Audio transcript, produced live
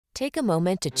Take a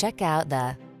moment to check out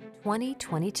the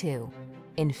 2022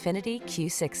 INFINITI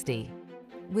Q60.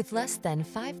 With less than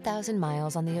 5,000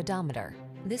 miles on the odometer,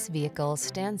 this vehicle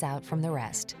stands out from the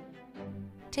rest.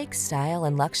 Take style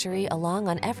and luxury along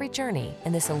on every journey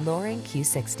in this alluring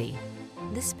Q60.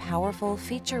 This powerful,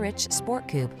 feature-rich sport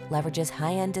coupe leverages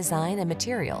high-end design and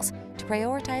materials to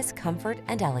prioritize comfort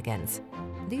and elegance.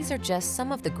 These are just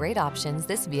some of the great options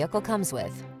this vehicle comes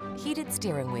with: heated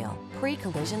steering wheel,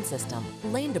 pre-collision system,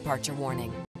 lane departure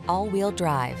warning, all-wheel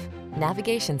drive,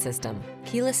 navigation system,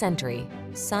 keyless entry,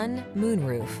 sun,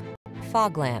 moonroof,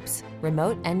 fog lamps,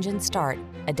 remote engine start,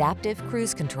 adaptive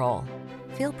cruise control.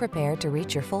 Feel prepared to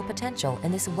reach your full potential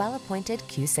in this well-appointed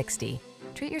Q60.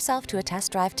 Treat yourself to a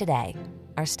test drive today.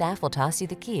 Our staff will toss you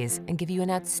the keys and give you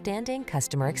an outstanding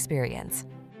customer experience.